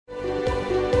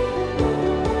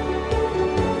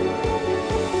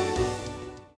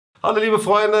Hallo liebe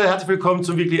Freunde, herzlich willkommen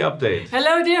zum Weekly Update.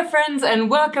 Hello dear friends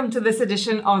and welcome to this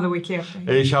edition of the Weekly Update.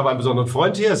 Ich habe einen besonderen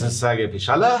Freund hier, es ist Sergey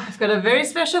Pishchalo. I've got a very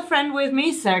special friend with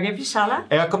me, Sergey Pishchalo.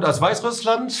 Er kommt aus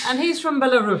Weißrussland. And he's from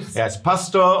Belarus. Er ist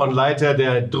Pastor und Leiter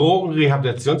der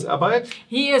Drogenrehabilitationsarbeit.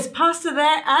 He is pastor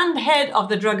there and head of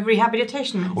the drug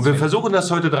rehabilitation ministry. Und wir versuchen das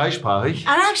heute dreisprachig.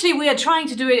 And actually we are trying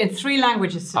to do it in 3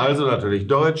 languages today. Also natürlich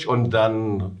Deutsch und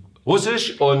dann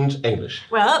Russisch und Englisch.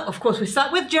 Well, of course we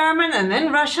start with German and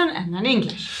then Russian and then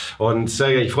English. Und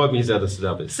Sergey, ich freue mich sehr, dass du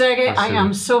da bist. Sergey, I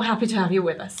am so happy to have you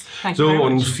with us. Thank you So, very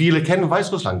und much. viele kennen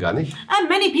Weißrussland gar nicht. And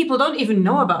many people don't even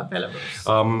know about Belarus.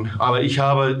 Aber ich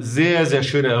habe sehr, sehr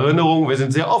schöne Erinnerungen. Wir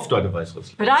sind sehr oft dort in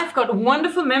Weißrussland. But I've got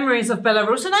wonderful memories of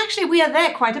Belarus and actually we are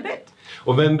there quite a bit.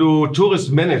 Und wenn du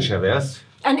Tourist Manager wärst,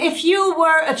 And if you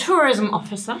were a tourism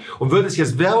officer und würdest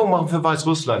jetzt Werbung machen für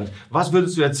Weißrussland, was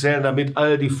würdest du erzählen, damit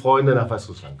all die Freunde nach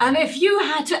Weißrussland? and if you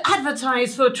had to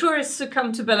advertise for tourists to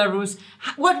come to Belarus,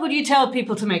 what would you tell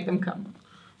people to make them come?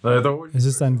 Es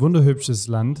ist ein wunderhübsches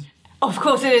Land. Of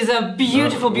course, it is a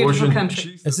beautiful, beautiful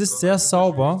country. Es ist sehr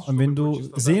sauber und wenn du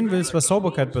sehen willst, was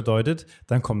Sauberkeit bedeutet,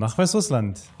 dann komm nach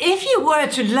Weißrussland. If you were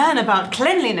to learn about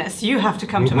cleanliness, you have to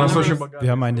come to Belarus. Wir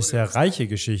haben eine sehr reiche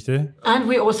Geschichte And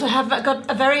we also have got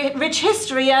a very rich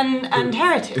history and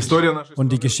heritage.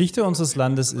 und die Geschichte unseres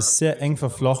Landes ist sehr eng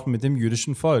verflochten mit dem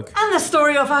jüdischen Volk. And the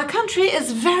story of our country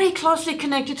is very closely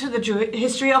connected to the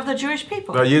history of the Jewish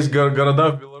people.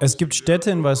 Es gibt Städte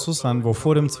in Weißrussland, wo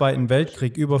vor dem Zweiten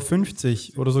Weltkrieg über 50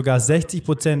 oder sogar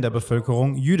 60% der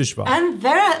Bevölkerung jüdisch war. And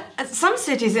there are some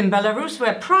cities in Belarus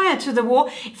where prior to the war,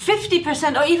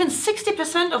 50% or even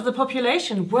 60% of the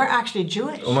population were actually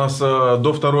Jewish.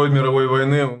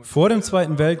 Vor dem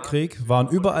Zweiten Weltkrieg waren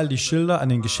überall die Schilder an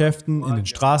den Geschäften, in den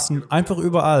Straßen, einfach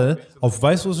überall auf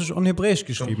Weißrussisch und Hebräisch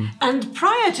geschrieben. And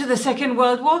prior to the Second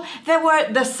World War, there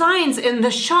were the signs in the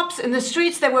shops, in the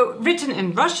streets, that were written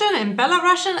in Russian, in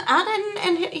Belarusian and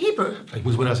in Hebrew. Ich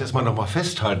muss mir das erstmal nochmal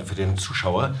festhalten für den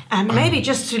Zuschauer. And maybe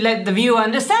just to let the viewer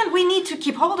understand, we need to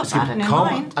keep hold of that and in Kaum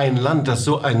mind. ein Land, das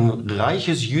so ein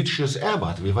reiches jüdisches Erbe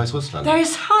hat wie Weißrussland. There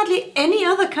is hardly any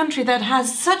other country that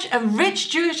has such a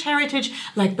rich Jewish heritage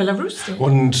like Belarus did.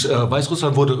 Und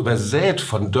Weißrussland wurde übersät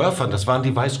von Dörfern, das waren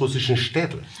die weißrussischen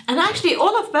Städte. And actually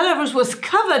all of Belarus was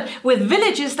covered with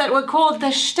villages that were called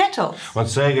the shtetls. Und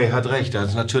Sergey hat recht,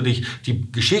 also natürlich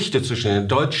die Geschichte zwischen den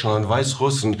Deutschen und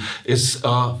Weißrussen ist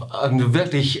eine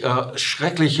wirklich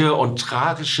schreckliche und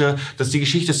tragische, das ist die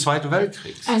Geschichte des Zweiten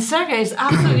Weltkriegs. And Sergey is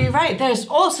absolutely right. There's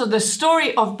also the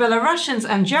story of Belarusians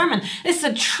and Germans. It's a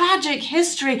tragic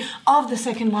history of the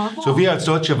Second World War. So wir als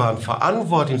Deutsche waren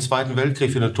verantwortlich im Zweiten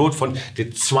Weltkrieg für den Tod von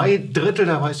den 2/3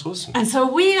 der Weißrussen. And so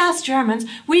we as Germans,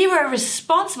 we were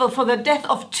responsible for the death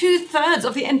of 2/3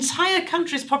 of the entire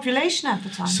country's population at the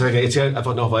time. Sergey, erzähl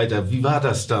einfach noch weiter. Wie war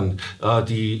das dann?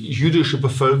 Die jüdische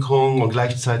Bevölkerung und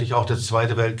gleichzeitig auch der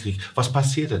Zweite Weltkrieg. Was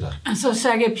passierte da? And so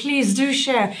Sergey, please do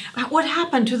share what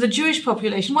happened to the Jewish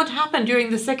population. What happened during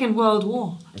the Second World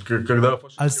War?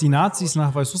 Als die Nazis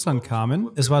nach Weißrussland kamen,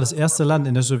 es war das erste Land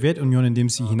in der Sowjetunion, in dem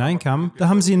sie hineinkamen, da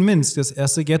haben sie in Minsk das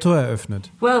erste Ghetto eröffnet.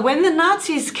 Well, when the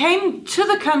Nazis came to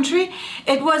the country,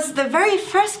 it was the very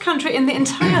first country in the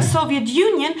entire Soviet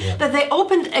Union that they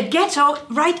opened a ghetto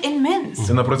right in Minsk.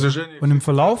 Und im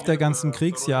Verlauf der ganzen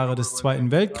Kriegsjahre des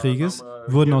Zweiten Weltkrieges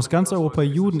wurden aus ganz Europa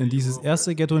Juden in dieses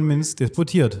erste Ghetto in Minsk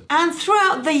deportiert. And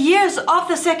throughout the years of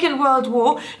the Second World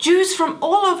War, Jews from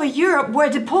all over Europe were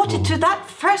deported to that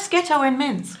first ghetto in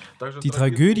Minsk. Die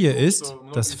Tragödie ist,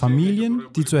 dass Familien,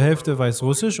 die zur Hälfte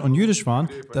weißrussisch und jüdisch waren,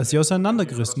 dass sie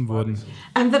auseinandergerissen wurden.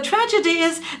 And the tragedy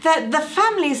is that the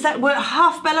families that were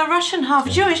half Belarusian, half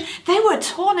Jewish, they were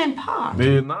torn in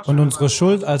part. Und unsere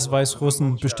Schuld als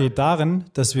Weißrussen besteht darin,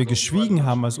 dass wir geschwiegen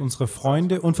haben, als unsere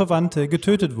Freunde und Verwandte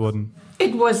getötet wurden.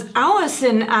 It was our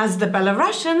sin as the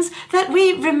Belarusians that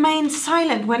we remained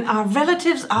silent when our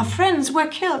relatives, our friends were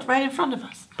killed right in front of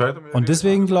us. Und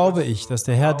deswegen glaube ich, dass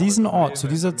der Herr diesen Ort zu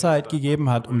dieser Zeit gegeben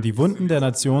hat, um die Wunden der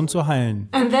Nation zu heilen.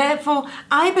 And therefore,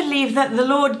 I believe that the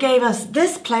Lord gave us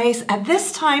this place at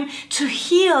this time to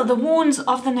heal the wounds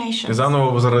of the nations.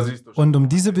 Und um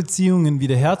diese Beziehungen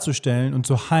wiederherzustellen und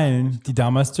zu heilen, die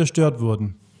damals zerstört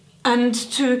wurden. And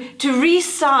to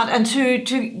restart and to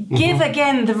give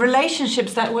again the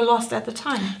relationships that were lost at the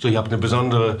time. So, ihr habt eine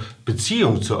besondere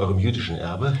Beziehung zu eurem jüdischen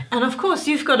Erbe. And of course,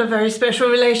 you've got a very special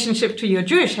relationship to your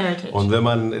Jewish heritage. Und wenn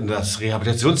man in das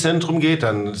Rehabilitationszentrum geht,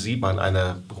 dann sieht man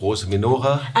eine große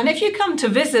Menora. And if you come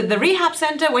to visit the rehab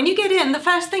center, when you get in, the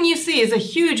first thing you see is a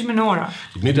huge menorah.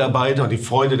 Die Mitarbeiter und die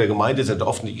Freunde der Gemeinde sind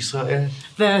oft in Israel.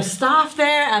 The staff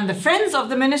there and the friends of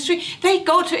the ministry, they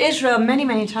go to Israel many,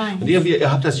 many times. Und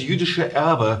ihr habt das jüdische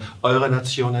Erbe eurer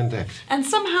Nation entdeckt. And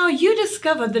somehow you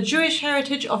discovered the Jewish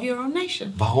heritage of your own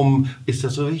nation. Warum ist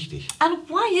das so wichtig? And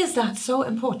why is that so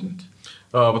important?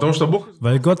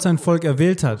 Weil Gott sein Volk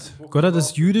erwählt hat. Gott hat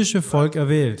das jüdische Volk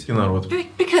erwählt.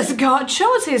 Because God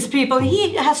chose his people.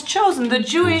 He has chosen the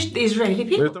Jewish, the Israeli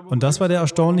people. Und das war der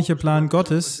erstaunliche Plan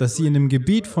Gottes, dass sie in dem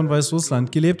Gebiet von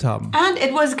Weißrussland gelebt haben. And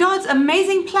it was God's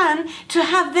amazing plan to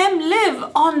have them live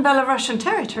on Belarusian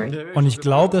territory. Und ich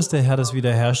glaube, dass der Herr das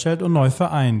wiederherstellt und neu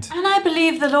vereint. And I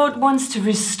believe the Lord wants to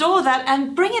restore that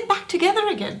and bring it back together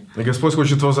again.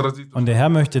 Und der Herr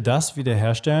möchte das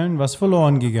wiederherstellen, was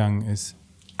verloren gegangen ist.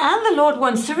 And the Lord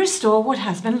wants to restore what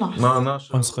has been lost.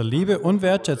 Unsere Liebe und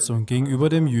Wertschätzung gegenüber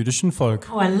dem jüdischen Volk.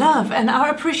 Our love and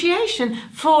our appreciation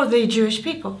for the Jewish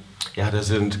people. Ja, das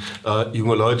sind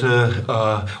junge Leute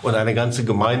und eine ganze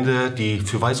Gemeinde, die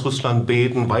für Weißrussland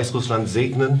beten, Weißrussland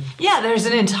segnen. Yeah, there's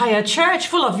an entire church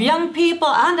full of young people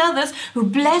and others who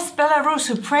bless Belarus,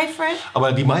 who pray for it.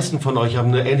 Aber die meisten von euch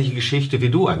haben eine ähnliche Geschichte wie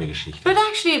du eine Geschichte. But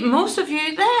actually, most of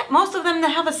them,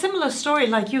 they have a similar story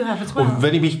like you have as well. Und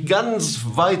wenn ich mich ganz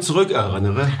weit zurück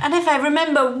erinnere, And if I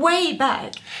remember way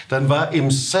back, dann war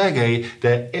eben Sergey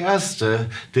der Erste,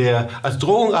 der als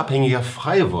Drogenabhängiger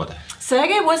frei wurde.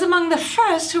 Sergey was among the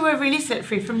first who were really set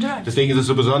free from drugs. Deswegen ist es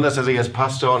so besonders, dass er jetzt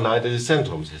Pastor und Leiter des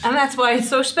Zentrums ist. And that's why it's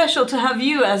so special to have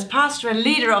you as pastor and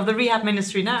leader of the rehab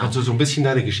ministry now. Kannst du so ein bisschen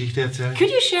deine Geschichte erzählen? Could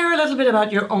you share a little bit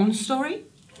about your own story?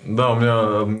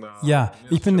 Ja,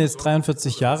 ich bin jetzt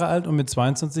 43 Jahre alt und mit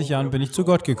 22 Jahren bin ich zu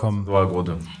Gott gekommen.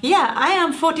 Yeah, I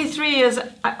am 43 years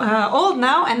old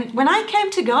now, and when I came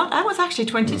to God, I was actually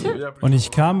 22. Und ich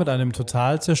kam mit einem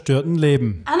total zerstörten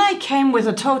Leben. And I came with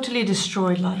a totally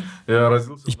destroyed life.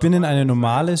 Ich bin in eine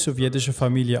normale sowjetische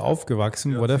Familie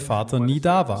aufgewachsen, wo der Vater nie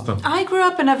da war. I grew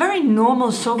up in a very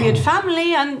normal Soviet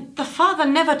family, and the father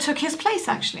never took his place,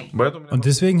 actually. Und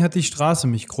deswegen hat die Straße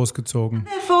mich großgezogen.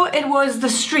 Therefore, it was the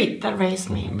street that raised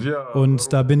me.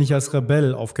 Und da bin ich als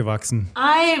Rebell aufgewachsen.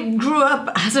 I grew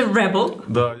up as a rebel.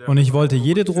 Und ich wollte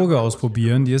jede Droge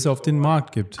ausprobieren, die es auf den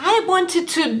Markt gibt. I wanted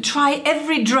to try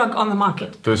every drug on the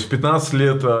market.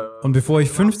 Und bevor ich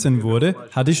 15 wurde,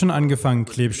 hatte ich schon angefangen,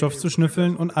 Klebstoff zu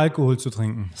schnüffeln und Alkohol zu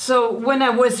trinken. So when I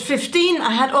was 15,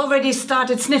 I had already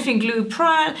started sniffing glue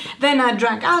prior, then I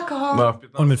drank alcohol.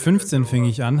 Und mit 15 fing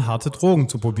ich an, harte Drogen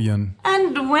zu probieren.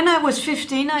 And when I was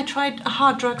 15, I tried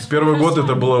hard drugs for the first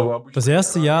time. Das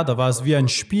erste Jahr, da war es wie ein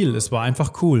Spiel, es war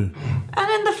einfach cool. And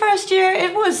in the first year,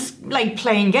 it was like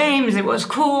playing games, it was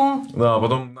cool.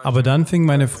 Aber dann fingen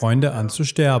meine Freunde an zu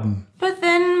sterben. But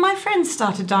then my friends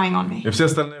started dying on me.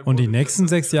 Und die nächsten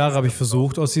 6 Jahre habe ich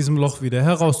versucht, aus diesem Loch wieder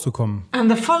herauszukommen.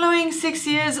 And the following 6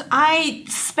 years, I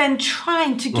spent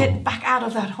trying to get back out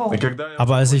of that hole.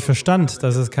 Aber als ich verstand,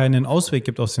 dass es keinen Ausweg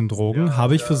gibt aus den Drogen,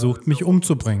 habe ich versucht, mich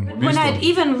umzubringen. When I'd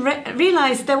even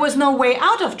realized there was no way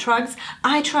out of drugs,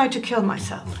 I tried to kill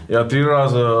myself.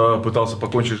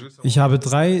 Ich habe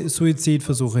 3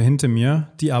 Suizidversuche hinter mir,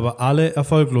 die aber alle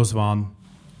erfolglos waren.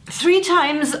 3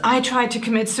 times I tried to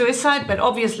commit suicide, but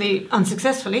obviously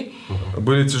unsuccessfully.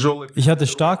 Ich hatte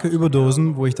starke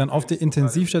Überdosen, wo ich dann auf der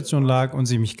Intensivstation lag und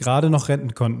sie mich gerade noch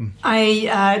retten konnten. I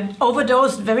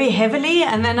overdosed very heavily,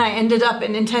 and then I ended up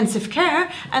in intensive care,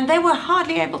 and they were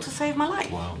hardly able to save my life.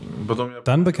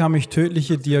 Dann bekam ich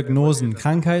tödliche Diagnosen,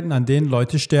 Krankheiten, an denen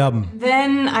Leute sterben.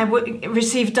 Then I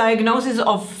received diagnoses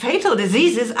of fatal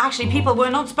diseases. Actually, people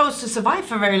were not supposed to survive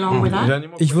for very long with that.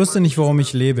 Ich wusste nicht, warum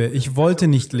ich lebe. Ich wollte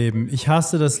nicht leben. Ich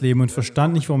hasste das Leben und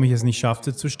verstand nicht, warum ich es nicht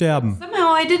schaffte, zu sterben.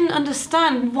 Somehow I didn't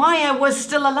understand why I was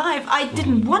still alive. I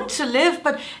didn't want to live,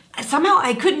 but somehow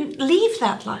I couldn't leave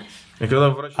that life.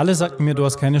 Alle sagten mir, du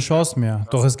hast keine Chance mehr.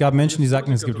 Doch es gab Menschen, die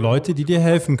sagten, es gibt Leute, die dir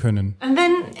helfen können. And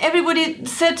then everybody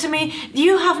said to me,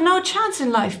 you have no chance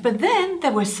in life. But then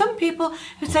there were some people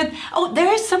who said, oh,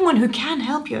 there is someone who can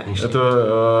help you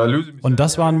actually. Und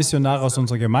das waren Missionare aus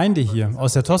unserer Gemeinde hier,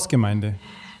 aus der TOS-Gemeinde.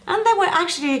 And there were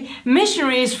actually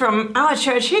missionaries from our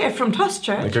church here, from TOS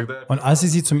Church. Und als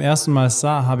ich sie zum ersten Mal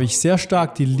sah, habe ich sehr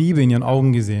stark die Liebe in ihren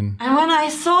Augen gesehen. And when I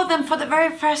saw them for the very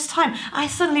first time, I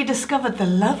suddenly discovered the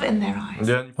love in their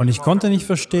eyes. Und ich konnte nicht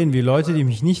verstehen, wie Leute, die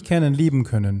mich nicht kennen, lieben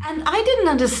können. And I didn't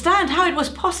understand how it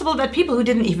was possible that people who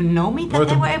didn't even know me, that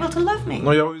they were able to love me.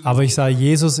 Aber ich sah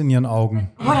Jesus in ihren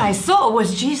Augen. What I saw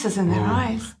was Jesus in their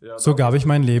eyes. So gab ich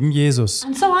mein Leben Jesus.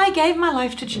 And so I gave my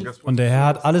life to Jesus. Und der Herr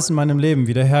hat alles in meinem Leben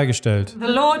wiederhergestellt. The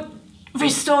Lord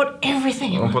restored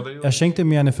everything in my life. Er schenkte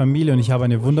mir eine Familie und ich habe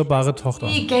eine wunderbare Tochter.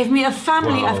 He gave me a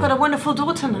family. I've got a wonderful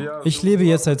daughter now. Ich lebe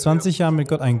jetzt seit 20 Jahren mit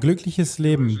Gott ein glückliches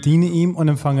Leben, diene ihm und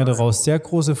empfange daraus sehr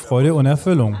große Freude und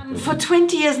Erfüllung. For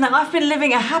 20 years now, I've been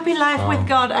living a happy life with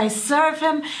God. I serve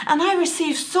Him, and I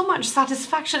receive so much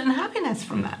satisfaction and happiness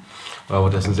from that. Wow,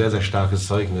 das ist ein sehr, sehr starkes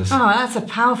Zeugnis. Oh, that's a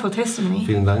powerful testimony.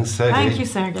 Vielen Dank, Sergey. Thank you,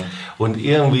 Sergey. Und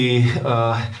irgendwie,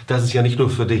 das ist ja nicht nur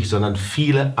für dich, sondern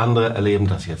viele andere erleben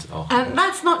das jetzt auch. And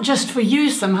that's not just for you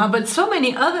somehow, but so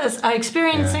many others are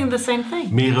experiencing the same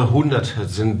thing. Mehrere hundert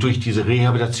sind durch diese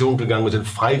Rehabilitation gegangen und sind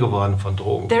frei geworden von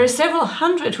Drogen. There are several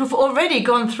hundred who've already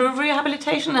gone through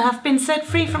rehabilitation and have been set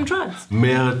free from drugs.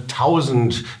 Mehrere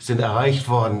tausend sind erreicht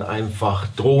worden, einfach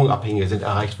Drogenabhängige sind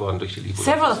erreicht worden durch die Liebe.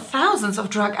 Several thousands of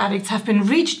drug addicts have been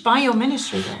reached by your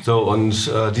ministry there. So, und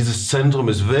dieses Zentrum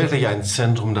ist wirklich ein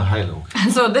Zentrum der Heilung.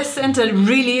 And so this center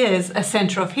really is a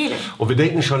center of healing. Und wir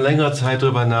denken schon längere Zeit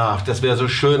darüber nach, das wäre so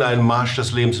schön, einen Marsch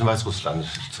des Lebens in Weißrussland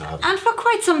zu haben. And for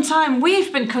quite some time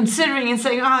we've been considering and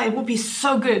saying, it would be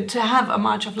so good to have a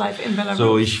March of Life in Belarus.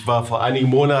 So, ich war vor einigen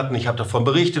Monaten, ich habe davon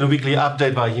berichtet, im Weekly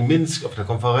Update war ich in Minsk auf der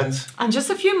Konferenz. And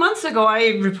just a few months ago,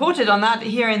 I reported on that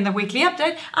here in the weekly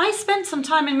update. I spent some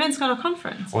time in Minsk on a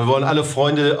conference. Und wir wollen alle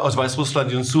Freunde aus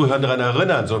Weißrussland, die uns zuhören, daran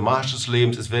erinnern, so ein Marsch des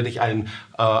Lebens ist wirklich ein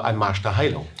Marsch der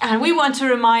Heilung. And we want to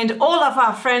remind all of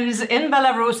our friends in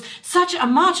Belarus, such a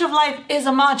March of Life is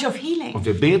a march of healing. Und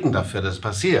wir beten dafür, dass es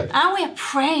passiert. And we are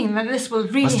praying that this will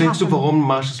really Was denkst du, happen. warum ein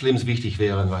Marsch des Lebens wichtig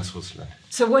wäre in Weißrussland?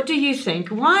 So what do you think?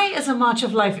 Why is a March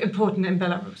of Life important in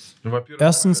Belarus?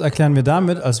 Erstens erklären wir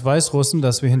damit als Weißrussen,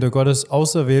 dass wir hinter Gottes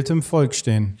auserwähltem Volk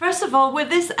stehen. First of all, with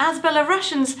this, as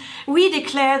Belarusians, we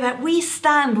declare that we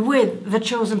stand with the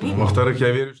chosen people.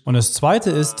 Und das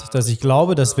Zweite ist, dass ich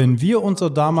glaube, dass wenn wir unser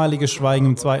damaliges Schweigen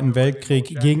im Zweiten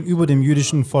Weltkrieg gegenüber dem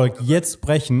jüdischen Volk jetzt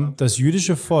brechen, das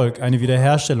jüdische Volk eine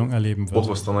Wiederherstellung erleben wird.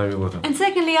 And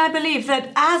secondly, I believe that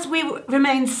as we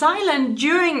remain silent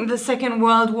during the Second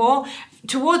World War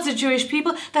towards the Jewish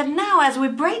people, that now as we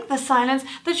break the silence,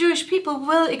 the Jewish people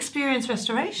will experience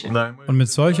restoration. Und mit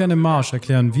solch einem Marsch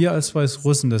erklären wir als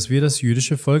Weißrussen, dass wir das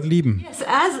jüdische Volk lieben. Yes,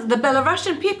 as the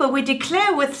Belarusian people, we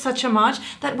declare with such a march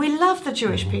that we love the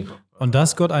Jewish people. Und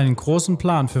dass Gott einen großen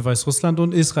Plan für Weißrussland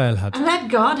und Israel hat. And that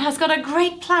God has got a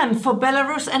great plan for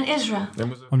Belarus and Israel.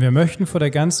 Und wir möchten vor der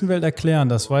ganzen Welt erklären,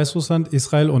 dass Weißrussland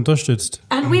Israel unterstützt.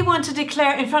 And we want to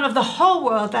declare in front of the whole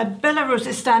world that Belarus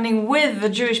is standing with the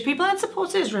Jewish people and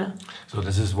supports Israel. So,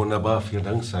 das ist wunderbar. Vielen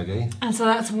Dank, Sergey. And so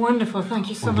that's wonderful. Thank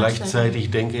you so Und much.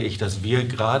 gleichzeitig denke ich, dass wir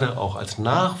gerade auch als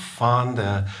Nachfahren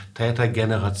der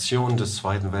Tätergeneration des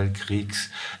Zweiten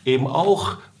Weltkriegs eben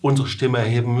auch unsere Stimme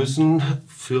erheben müssen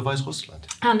für Weißrussland.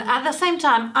 And at the same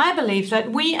time, I believe that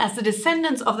we, as the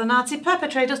descendants of the Nazi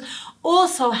perpetrators,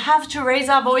 also have to raise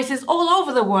our voices all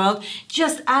over the world,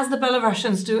 just as the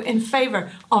Belarusians do, in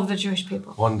favor of the Jewish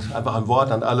people. Und einfach ein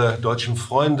Wort an alle deutschen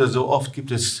Freunde. So oft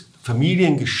gibt es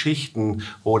Familiengeschichten,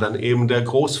 wo dann eben der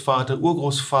Großvater,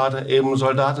 Urgroßvater eben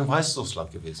Soldat in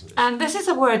Weißrussland gewesen ist. And this is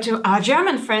a word to our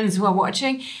German friends who are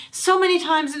watching. So many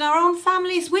times in our own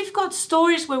families, we've got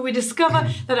stories where we discover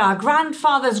that our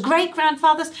grandfathers,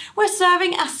 great-grandfathers were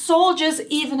serving as soldiers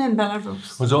even in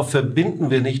Belarus. Und so oft verbinden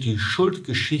wir nicht die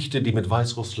Schuldgeschichte, die mit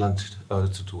Weißrussland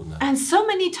zu tun hat. And so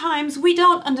many times we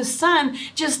don't understand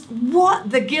just what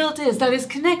the guilt is that is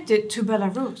connected to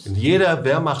Belarus. Und jeder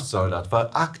Wehrmachtssoldat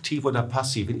war aktiv oder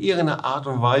passiv in irgendeiner Art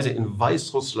und Weise in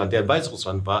Weißrussland, der in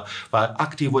Weißrussland war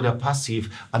aktiv oder passiv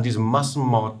an diesem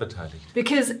Massenmord beteiligt.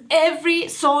 Because every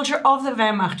soldier of the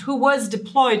Wehrmacht who was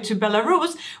deployed to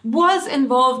Belarus was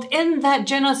involved in that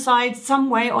genocide some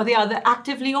way or the other,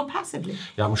 actively or passively.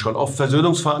 Wir haben schon oft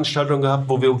Versöhnungsveranstaltungen gehabt,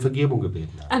 wo wir um Vergebung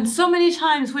gebeten haben. And so many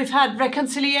times we've had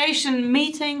reconciliation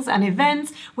meetings and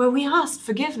events where we asked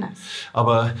forgiveness.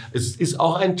 Aber es ist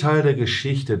auch ein Teil der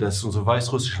Geschichte, dass unsere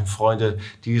weißrussischen Freunde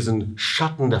diesen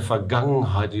Schatten der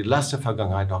Vergangenheit, die Last der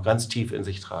Vergangenheit noch ganz tief in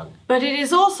sich tragen. But it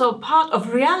is also part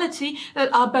of reality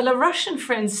that our Belarusian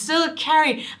friends still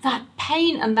carry that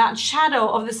pain and that shadow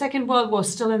of the Second World War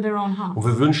still in their own hearts. Und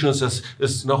wir wünschen uns, dass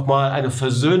es nochmal eine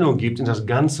Versöhnung gibt in das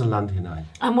ganze Land hinein.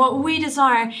 And what we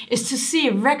desire is to see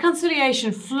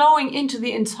reconciliation flowing into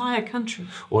the entire country.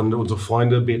 Und unsere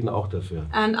Freunde beten auch dafür.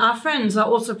 And our friends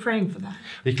are also praying for that.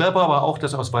 Ich glaube aber auch,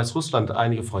 dass aus Weißrussland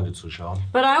einige Freunde zuschauen.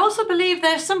 But I also believe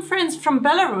there's some friends from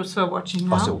Belarus who are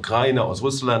watching Aus der now. Ukraine, aus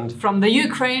Russland. From the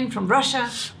Ukraine, from Russia.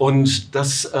 Und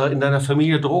dass in deiner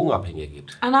Familie Drogenabhängige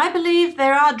gibt. And I believe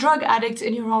there are drug addicts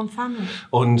in your own family.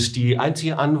 Und die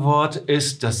einzige Antwort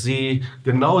ist, dass sie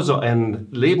genauso ein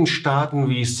Leben starten,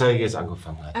 wie Sergey es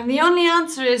angefangen hat. And the only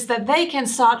answer is that they can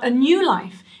start a new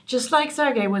life. Just like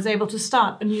Sergey was able to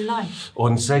start a new life.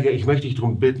 Und Sergey, ich möchte dich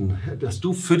darum bitten, dass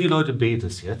du für die Leute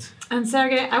betest jetzt, And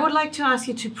Sergey, I would like to ask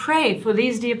you to pray for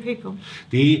these dear people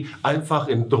die einfach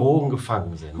in Drogen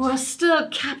gefangen sind. who are still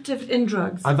captive in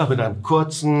drugs. Einfach mit einem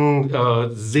kurzen,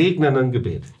 segnenden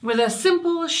Gebet. With a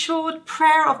simple, short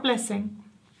prayer of blessing.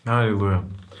 Аллилуйя.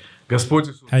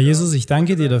 Herr Jesus, ich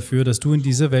danke dir dafür, dass du in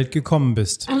diese Welt gekommen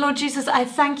bist, And Lord Jesus, I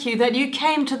thank you that you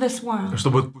came to this world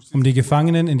um die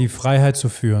Gefangenen in die Freiheit zu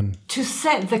führen. to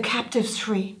set the captives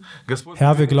free.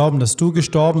 Herr, wir glauben, dass du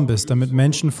gestorben bist, damit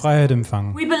Menschen Freiheit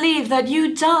empfangen. We believe that you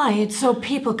died so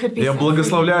people could be Я set free.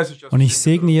 благословляю сейчас. Und ich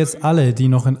segne jetzt alle, die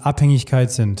noch in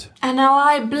Abhängigkeit sind. And now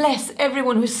I bless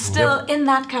everyone who's still in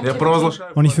that Я captivity.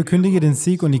 провозглашаю. Und ich verkündige den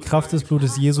Sieg und die Kraft des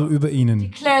Blutes Jesu über ihnen.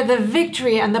 Declare the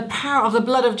victory and the power of the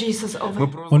blood of Jesus over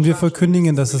them. Und wir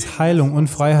verkündigen, dass es Heilung und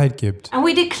Freiheit gibt. And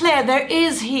we declare there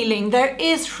is healing, there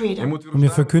is freedom. Und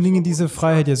wir verkündigen diese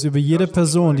Freiheit jetzt über jede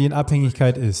Person, die in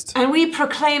Abhängigkeit ist, And we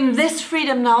proclaim this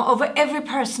freedom now over every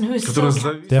person who is still,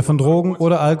 der von Drogen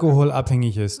oder Alkohol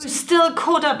abhängig ist. who's still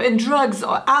caught up in drugs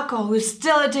or alcohol, who's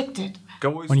still addicted.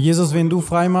 Und Jesus, wen du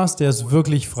frei machst, der ist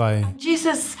wirklich frei.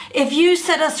 Jesus, if you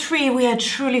set us free, we are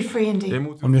truly free indeed.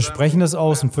 Und wir sprechen das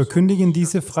aus und verkündigen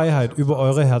diese Freiheit über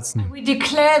eure Herzen. We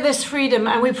declare this freedom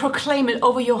and we proclaim it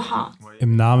over your heart.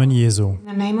 Im Namen Jesu. In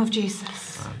the name of Jesus.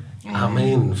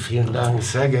 Amen. Vielen Dank,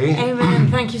 Sergey.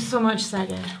 Amen. Thank you so much,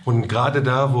 Sergey. Und gerade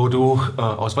da, wo du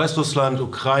aus Weißrussland,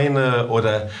 Ukraine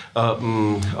oder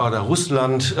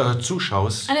Russland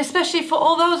zuschaust And especially for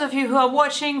all those of you who are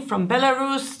watching from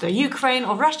Belarus, the Ukraine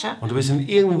or Russia, und du bist in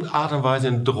irgendeiner Art und Weise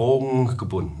in Drogen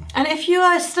gebunden. and if you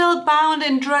are still bound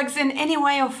in drugs in any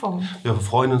way or form, Wir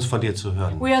freuen uns, von dir zu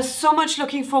hören. we are so much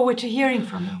looking forward to hearing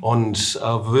from you. Und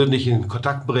würden dich in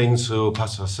Kontakt bringen zu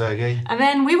Pastor Sergey. And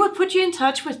then we would put you in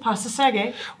touch with Pastor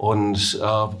Sergey. Und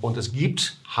es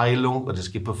gibt Heilung und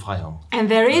es gibt Befreiung. And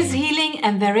there is healing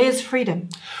and there is freedom.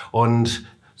 Und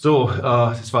so,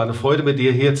 es war eine Freude, mit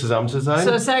dir hier zusammen zu sein.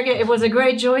 So Sergey, it was a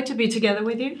great joy to be together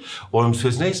with you. Und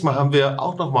fürs nächste Mal haben wir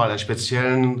auch nochmal einen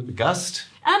speziellen Gast,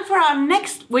 And for our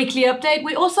next weekly update,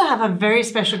 we also have a very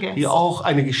special guest die auch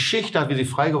eine Geschichte hat, wie sie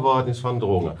frei geworden ist von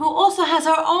Drogen. who also has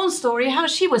her own story how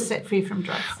she was set free from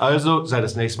drugs. Also sei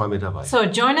das nächste Mal mit dabei. So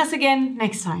join us again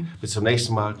next time. Bis zum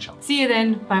nächsten Mal. Ciao. See you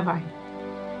then. Bye bye.